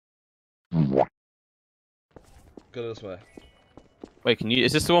Go this way. Wait, can you?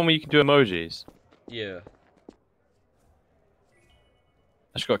 Is this the one where you can do emojis? Yeah.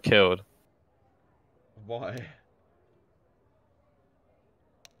 I just got killed. Why?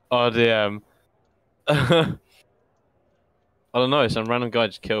 Oh damn. I don't know. Some random guy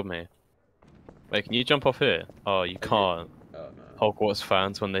just killed me. Wait, can you jump off here? Oh, you can't. Oh no. Hogwarts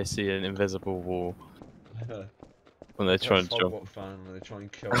fans when they see an invisible wall. When they try and jump. Hogwarts fan when they try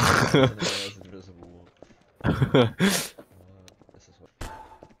and kill someone and there's an invisible wall. This is what.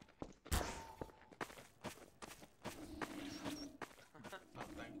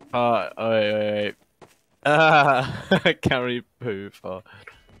 Wait. Carry poof.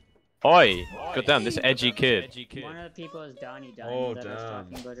 Oi! God damn, this edgy kid. One of the people is Donnie Oh, that I was damn.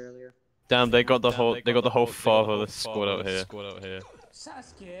 talking about earlier. Damn, they got the whole fatherless squad out here.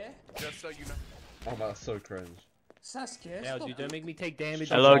 Sasuke, Just so you know. Oh, that's so cringe. Sasuke, Now, dude, don't make me take damage.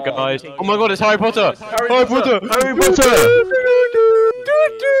 Hello, Oh, guys. no. Oh my god, it's Harry Potter! Harry Potter! Potter! Harry Potter!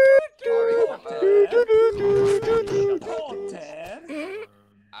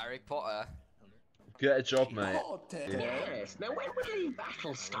 Harry Potter. Get a job, mate. Yes. Now when will the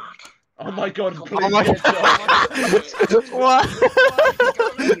battle start? Oh my god, please Oh my get a job. What?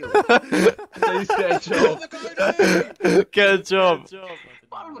 Please get a job. Get a job.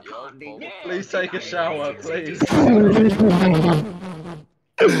 Please take a shower, please. I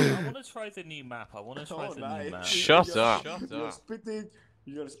want to try the new map. I want to try the new map. Shut up.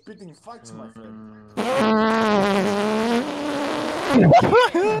 You're spitting facts, my friend.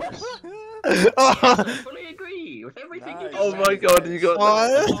 I fully agree with everything you Oh my god, you got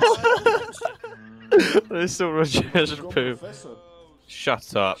There's still Roger's poop. Professor.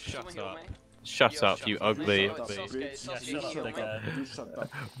 Shut up. Shut up, you ugly. Yeah, shut up, big guy. Shut up.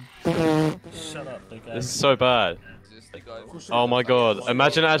 Shut up, big guy. This is so bad. Oh my god.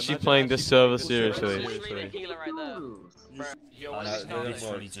 Imagine actually playing this server seriously. I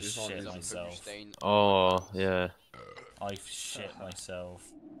literally just shit myself. Oh, yeah. I've shit myself.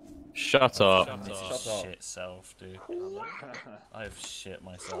 Shut up. Shut up. Shit self, dude. I've shit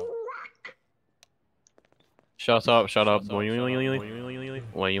myself. Shut up, shut up. Okay.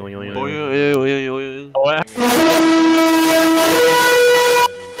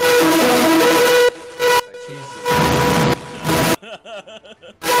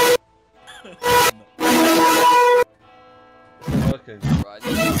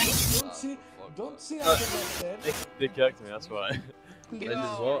 Don't see how they They kicked me, that's why. This is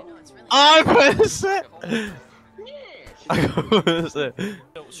what? I pressed it! I pressed it.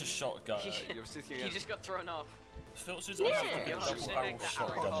 Filch a shotgun. You just got thrown off. Filch's a double barrel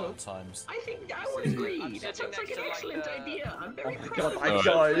shotgun at times. I think I would agree. That sounds like an excellent idea. I'm very God, I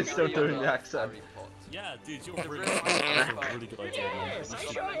God, he's still doing the accent. Yeah, dude, you're really good idea, man. Yes, I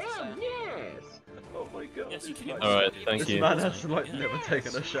sure am. Yes. Oh my god. Yes, you can. Alright, thank This you. man has like never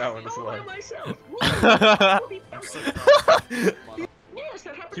taken a shower in his All by life. myself. Yes,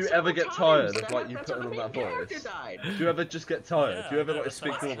 that happens Do you several ever get times. tired of That like you happens when putting on the that main character voice? died. Do you ever just get tired? Do you ever like Yeah,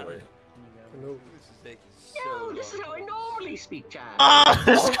 speak that's normally? No, this is how I normally speak, Chad. Oh,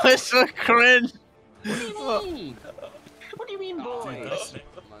 this guy's so cringe! What do you mean? What do you mean, boy?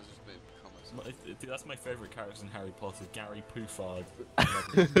 Dude, that's my favourite character in Harry Potter, Gary Poufard.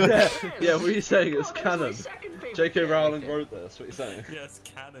 Yeah, what are you saying? It's That's my canon. second favorite J.K. Rowling character. wrote this. What are you saying? Yes,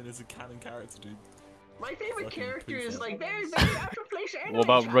 canon is a canon character, dude. My favorite Fucking character is Poufard. like very out of place anyway. What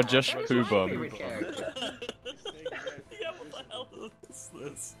about Chad. Rajesh That is my Kubum? favorite character. Yeah, what the hell is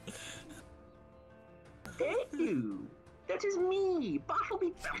this? Thank you. That is me,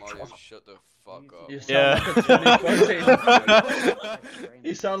 Bartleby Mario, Belcher. shut the fuck up. You sound Yeah. like a 2013.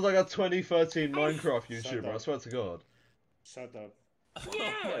 He sounds like a 2013 Minecraft YouTuber. I swear to God. Shut up.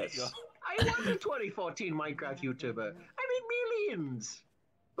 Yes, I was a 2014 Minecraft YouTuber. I made millions.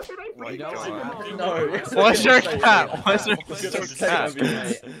 But did I break know them what? all? No. Why's your cat? Why's your cat?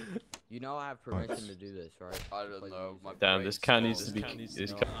 You know I have permission to do this, right? I don't know. My Damn, brain's this cat needs so-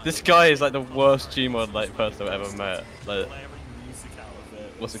 to be. This guy is like the worst Gmod like person I've ever met. Like, Play every music out of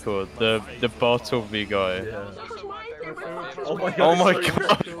it. what's it called? The Bartleby guy. Yeah. That was my favorite part. Oh my god. Oh my it's so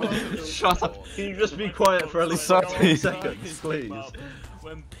god. good. Shut up. Can you just be quiet for at least Sorry. 15 seconds, please?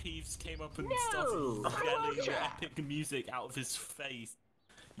 When Peeves came up and No, started I yelling won't chat. epic music out of his face.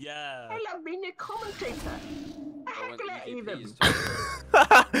 Yeah. I love being a commentator. I have to let even.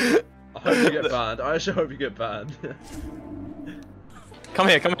 I hope you get banned. I actually hope you get banned. Come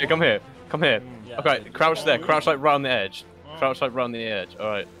here, come here, come here, come here. Yeah. Okay, crouch there, crouch like right on the edge. Crouch like right on the edge.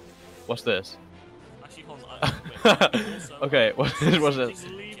 Alright. What's this? Actually, hold on. Okay, what's this?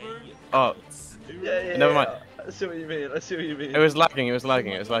 Oh, Yeah, never mind. I see what you mean. I see what you mean. It was lagging. It was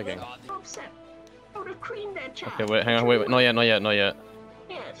lagging. It was lagging. Upset. I would have creamed that chat. Okay, wait, hang on, wait, not yet, not yet, not yet.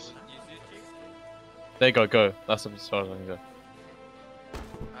 Yes. There you go, go. That's as far as I can go.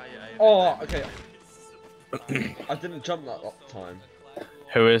 Oh, okay. I didn't jump that time.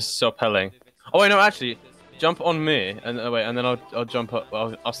 Who is suppelling? Oh wait, no, actually, jump on me, and wait, and then I'll jump up.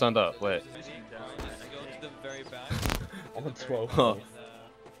 I'll stand up. Wait. I'm on 12. Huh.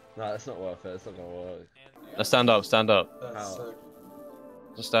 Nah, it's not worth it. It's not gonna work. Stand up, stand up. How?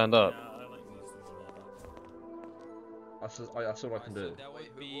 Just stand up. That's all I can do.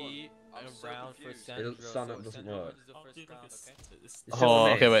 Stand up doesn't work. You see what Oh, I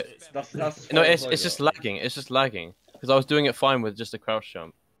mean? okay, wait. That's No, as it's far as I just got. lagging. It's just lagging because I was doing it fine with just a crouch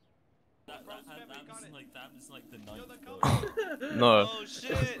jump. No. Oh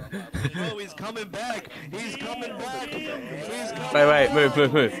shit! Bro, he's coming back! He's coming back! He's coming Wait, move.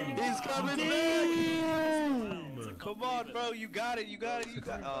 He's coming back! Come on, bro, you got it, you got it.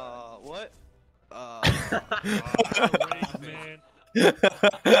 What?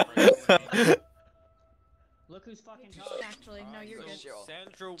 Look who's fucking talking. Actually, no, you're good.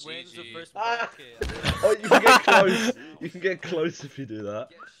 Sandra wins the first Ah! bracket. Oh, you can get close. You can get close if you do that.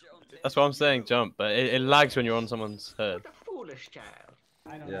 That's what I'm saying, jump, but it lags when you're on someone's head. What a foolish child.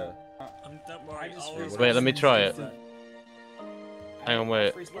 Yeah. Don't worry, Wait, let me try it. Hang on,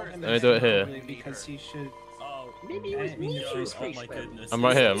 wait. Let me do it here. Because he should. Maybe it was me who freestyled. I'm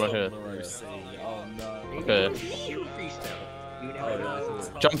right here, I'm right here. Oh no. Maybe Okay. it was me who freestyled. You never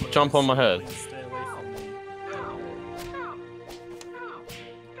know. Jump on my head. Stay away from me.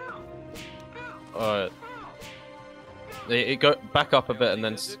 Alright. It go back up a bit and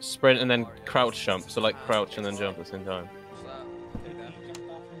then sprint and then crouch jump. So like crouch and then jump at the same time.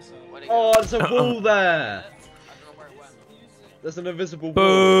 Oh, there's a wall there. There's an invisible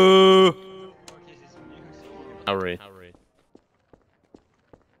wall. Boo! Harry.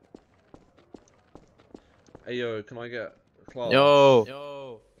 Hey yo, can I get a class?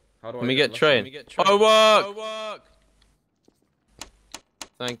 Yo. How do Let I me get lesson? train. Oh, work!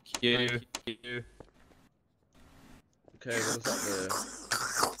 Thank you. Okay, what does that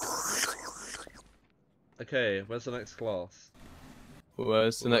do? Okay, where's the next class?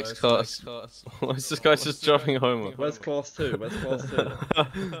 Where's the next class? Why is this guy just dropping homework? Where's class 2? Where's class 2?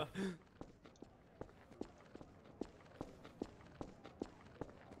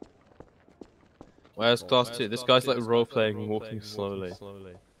 Where's class 2? This guy's like role-playing, walking slowly.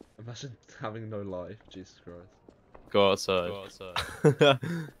 Imagine having no life, Jesus Christ. Go outside.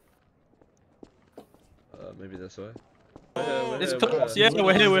 Maybe this way. It's class, yeah,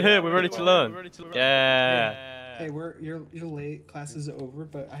 we're here, we're ready to learn. Yeah. Hey, you're late. Class is over,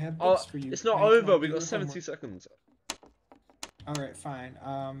 but I have Oh, books for you. it's not I need to over, help we you got with 70 homework. seconds. Alright, fine.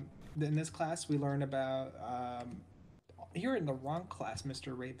 In this class, we learn about, you're in the wrong class,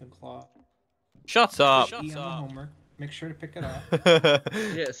 Mr. Ravenclaw. Shut up. E on the homework. Make sure to pick it up.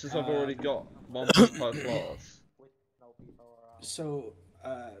 Yeah, since I've already got one per class. So,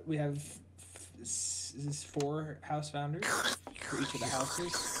 we have 4 house founders for each of the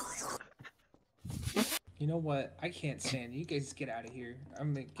houses. You know what? I can't stand you. You guys get out of here.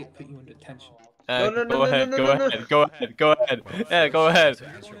 I'm gonna put you in detention. Go ahead. Yeah, go ahead.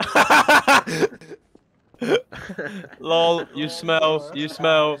 Lol, you smell.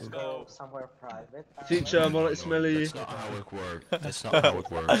 Somewhere private. Teacher, I'm all smelly. That's not how it works. That's not how it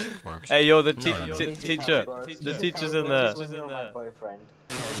works. Hey, you're the teacher. The teacher's in there. Boyfriend.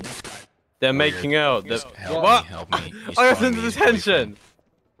 They're making out. Help What? me, help me. He's I got calling into me his detention.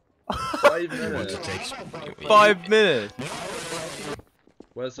 5 boyfriend. He wants minutes. to take 5 minutes.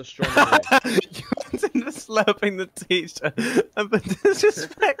 Where's the astronomy? You went into slurping the teacher and but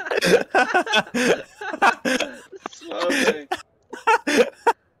disrespect. Slurping.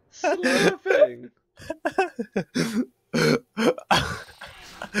 Slurping.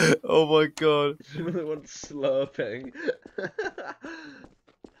 Oh my god. You really want slurping?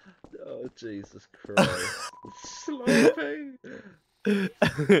 Oh Jesus Christ! Slurping.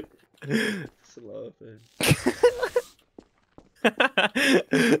 Slurping.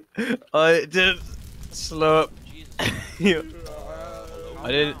 I didn't slurp.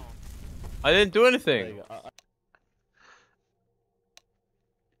 I didn't do anything.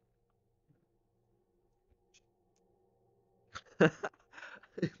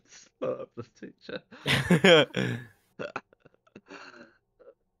 Slurp the teacher.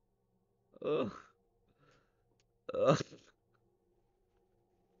 Oh.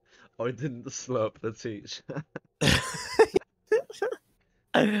 I didn't slurp the teacher.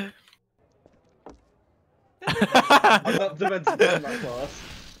 I'm not demented in that class.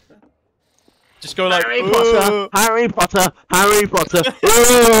 Just go like. Harry Potter, Harry Potter, Harry Potter.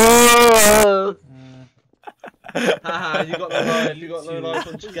 Haha, you got no life. You got no life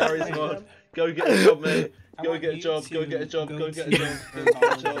on Gary's mod. Go get a job, mate. Go get a job. Go get a job. Go get a job. Go get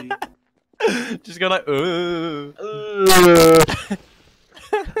a job. Just go like.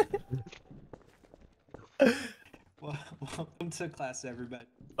 Well, welcome to class, everybody.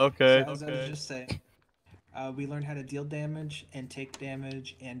 Okay. So, as I was just saying, we learned how to deal damage and take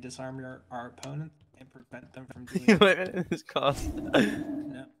damage and disarm our opponent and prevent them from doing. In this class.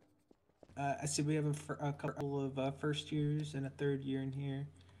 No. I see we have a couple of first years and a third year in here.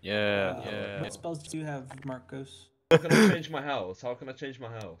 Yeah. What spells do you have, Marcos? How can I change my house? How can I change my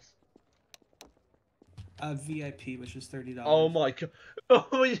house? VIP, which is $30. Oh my god. Oh,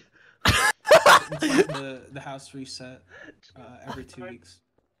 It's like the house reset every 2 weeks.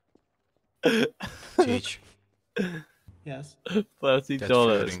 Teach. Yes. $30. That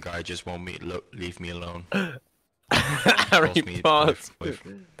flirting guy just won't leave me alone. Harry Potter.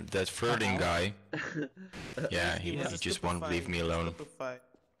 That flirting guy. Yeah, he just won't leave me alone.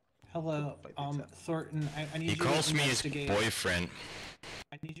 Hello, Thornton. I need He you to calls me his investigate. boyfriend.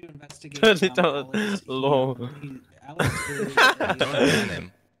 I need you to investigate. $30. Alex. Lol. Alex is Don't ban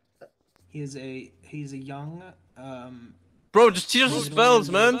him. He's a young Bro, just teach us some spells,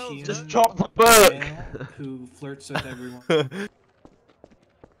 man. Just drop the book. male who flirts with everyone. I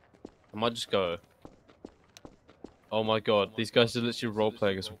might just go. Oh my god, these guys are literally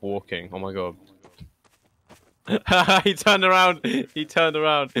role-playing us walking. Oh my god. He turned around. He turned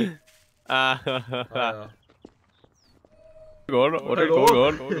around. Go on. What is going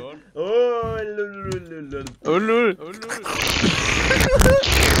on? Oh, Oh no.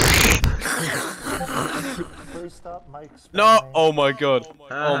 Please stop Mike's. No! Oh my god.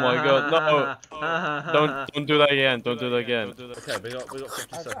 Oh my god. No. Don't do that again. Don't do that again. Okay, we got 50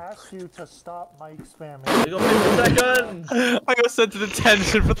 I've seconds. asked you to stop Mike's spamming. We got 50 seconds! I got sent to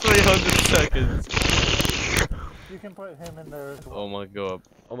detention for 300 seconds. You can put him in there as well. Oh my god.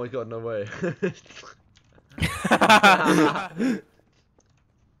 Oh my god, no way.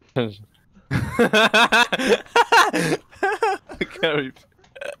 Gary.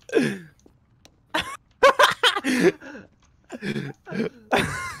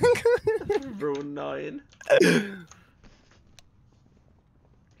 Rule 9.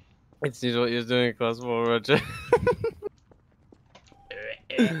 It's what you're doing in class 4, Roger.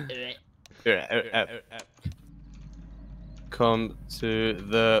 Come to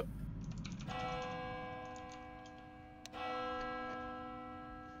the...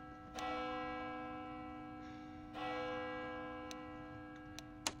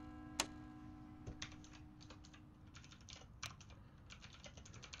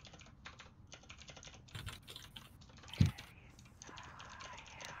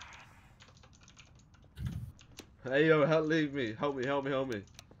 Hey yo, leave me. Help me. Gary,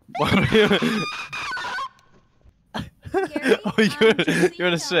 Oh, just so you're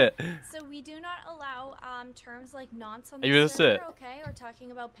in a you sit. know, So we do not allow terms like nonce on Are you the gonna server, sit? okay? Or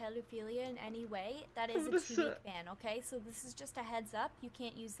talking about pedophilia in any way. That is a gonna 2-week sit. ban, okay? So this is just a heads up. You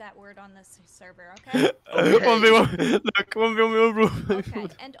can't use that word on this server, okay? 1v1. Look, 1v1 rule. Okay.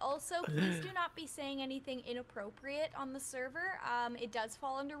 And also, please do not be saying anything inappropriate on the server. It does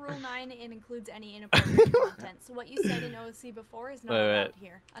fall under Rule 9 and includes any inappropriate content. So what you said in OC before is not allowed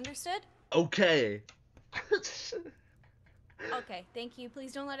here. Understood? Okay. Okay. Thank you.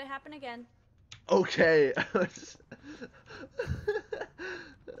 Please don't let it happen again. Okay. I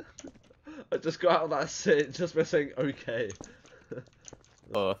just got out of that sit just by saying okay.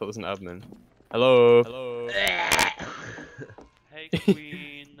 Oh, I thought it was an admin. Hello. Hey,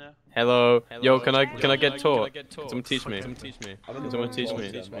 queen. Hello. Yo, can I get taught? Someone teach me. I don't know Someone what teach it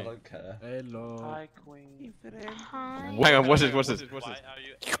me. was, I don't care. Hello. Hi, queen. Hi. Hang on, what's this? Why are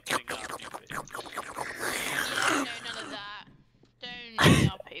you acting up? No, none of that. Don't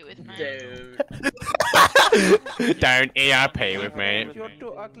ERP with me. Don't ERP with me. You're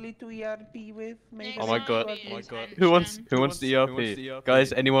too ugly to ERP with me. Oh my god. Exactly. Who wants the ERP?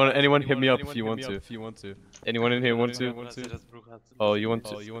 Guys, anyone hit me up if you want to. Anyone in here want to? Oh, you want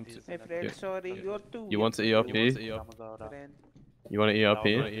to? My friend, sorry, you're too. You want to ERP? Friend. You want to ERP?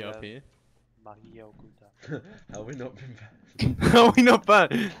 Have we not been bad? How are we not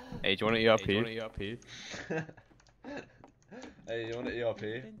bad? Hey, do you want an ERP? Hey, you want an ERP?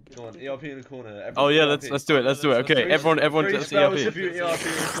 Come on, ERP in the corner. Oh yeah, ERP. let's do it. Okay, everyone, Three does spells ERP. if you ERP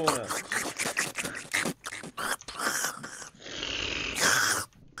in the corner.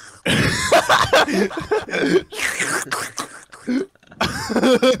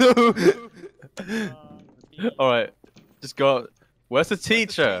 All right, just go. Where's the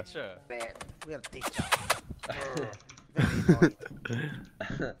teacher? We'll teach you. Very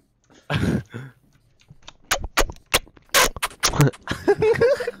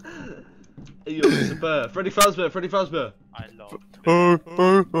Yo, it's a bear. Freddy Fazbear, Freddy Fazbear. I love Oh,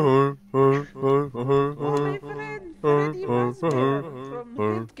 my friend, Freddy Fazbear from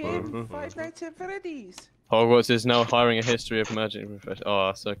hit game Five Nights at Freddy's. Hogwarts is now hiring a history of magic profession. Oh,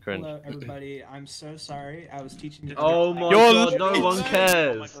 that's so cringe. Hello, everybody. I'm so sorry. I was teaching you. Oh my god, no one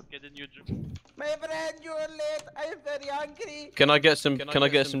cares. Oh my god, get in your My friend, you're late. I'm very hungry. Can I get some? Can I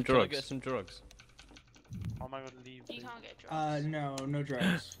get some drugs? Oh my god, leave. You can't get drugs. No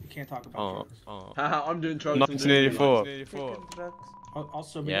drugs. You can't talk about drugs. Haha, I'm doing drugs. 1984.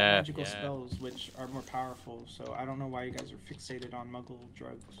 Also, we Yeah, have magical yeah. spells which are more powerful. So I don't know why you guys are fixated on Muggle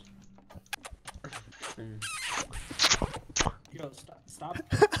drugs. Yo, stop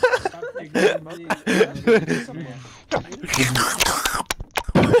ignoring me.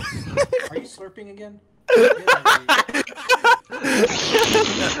 Are you slurping again?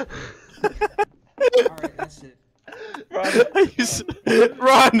 Alright, that's it. Run! Are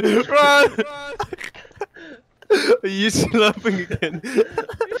you slurping again?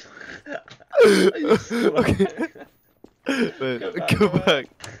 Okay. Wait,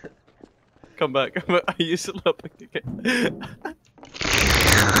 Come back. Are you slurping again?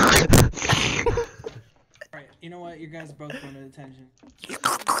 Alright, you know what? You guys both wanted attention.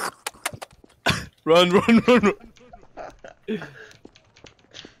 Run!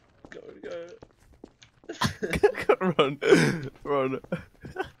 Run.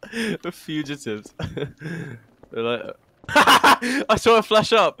 The fugitives. They're like... I saw it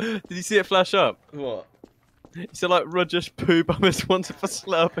flash up! Did you see it flash up? What? You said like Roger's poo bum is wanted for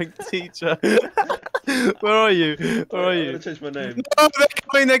slurping teacher. Where are you? Where are you? I'm gonna change my name. No,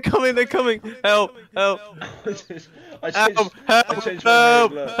 they're coming! Help! Help! I changed my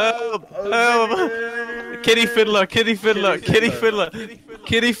name. Help! Kitty Fiddler!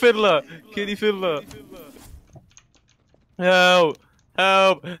 Help!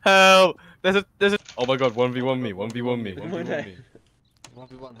 There's a. Oh my god! 1v1 me! 1v1 me!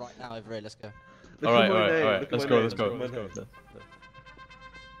 1v1 right now over here. Let's go. Alright. Let's go.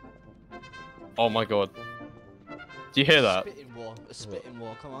 Oh my god. Do you hear that? A spitting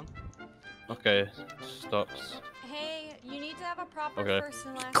war, come on. Okay, stops. Hey, you need to have a proper Okay. first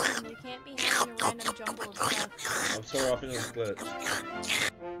and last name. You can't be having a random jumble of stuff. I'm sorry, I think it was glitch.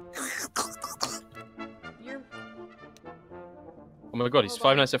 You're. Oh my god, he's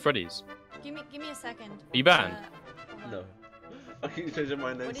Five Nights at Freddy's. Give me a second. Are you banned? No. I keep changing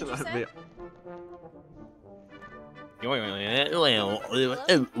my name What to did you that say? bit.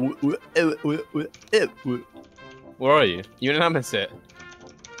 Where are you? You didn't miss it.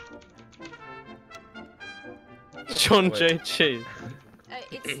 John Wait. J. Cheese.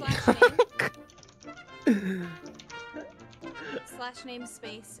 It's slash name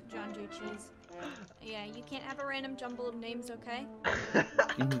space John J. Cheese. Yeah, you can't have a random jumble of names, okay?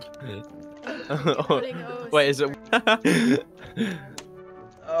 Wait, is it?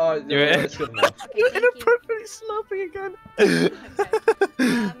 Oh, You're no, it's good enough. You're inappropriately slurping again.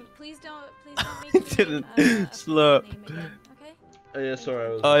 Please don't make me Didn't a slurp. name again, okay? Oh, yeah, sorry, I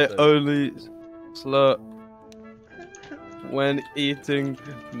was. I only slurp when eating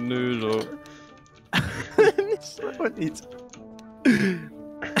noodle. When eating.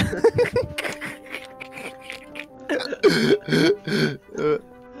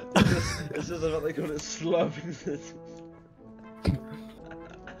 It's just about they call it slurping.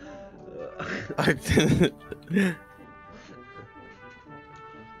 I didn't.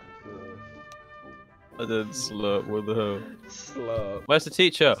 I didn't slurp. What the hell? Slurp. Where's the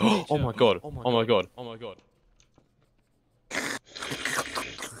teacher? Oh my god. Oh my god.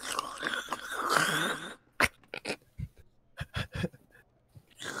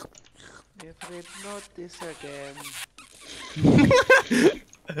 My friend, not this again.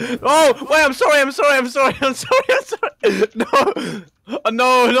 Oh wait! I'm sorry.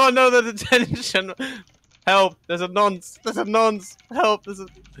 No, the detention. Help! There's a nonce. Help! There's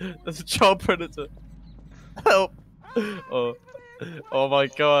a child predator. Help! Oh my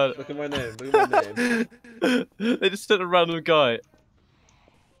god! Look at my name. They just sent a random guy.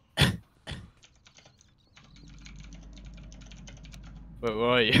 Wait, where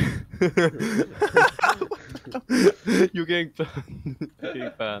are you? You're getting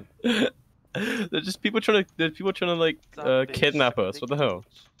banned. There's just people trying to like kidnap us. What the hell?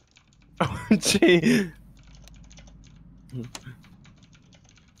 Oh gee.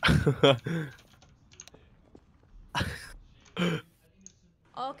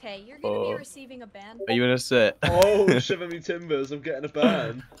 Okay, you're gonna be receiving a ban. Are you in a set? Oh, shiver me timbers! I'm getting a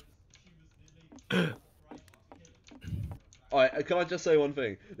ban. Alright, can I just say one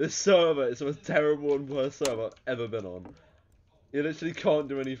thing? This server is the most terrible and worst server I've ever been on. You literally can't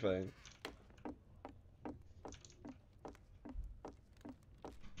do anything.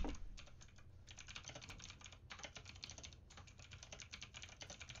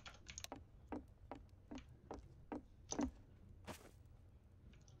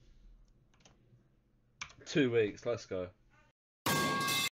 Two weeks, let's go.